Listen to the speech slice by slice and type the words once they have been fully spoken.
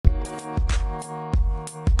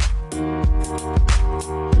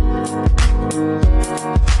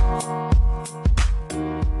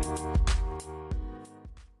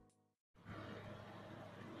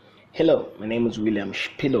Hello, my name is William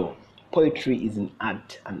Shpilo. Poetry is an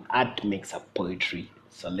art, and art makes up poetry.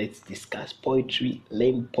 So let's discuss poetry,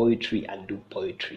 learn poetry, and do poetry.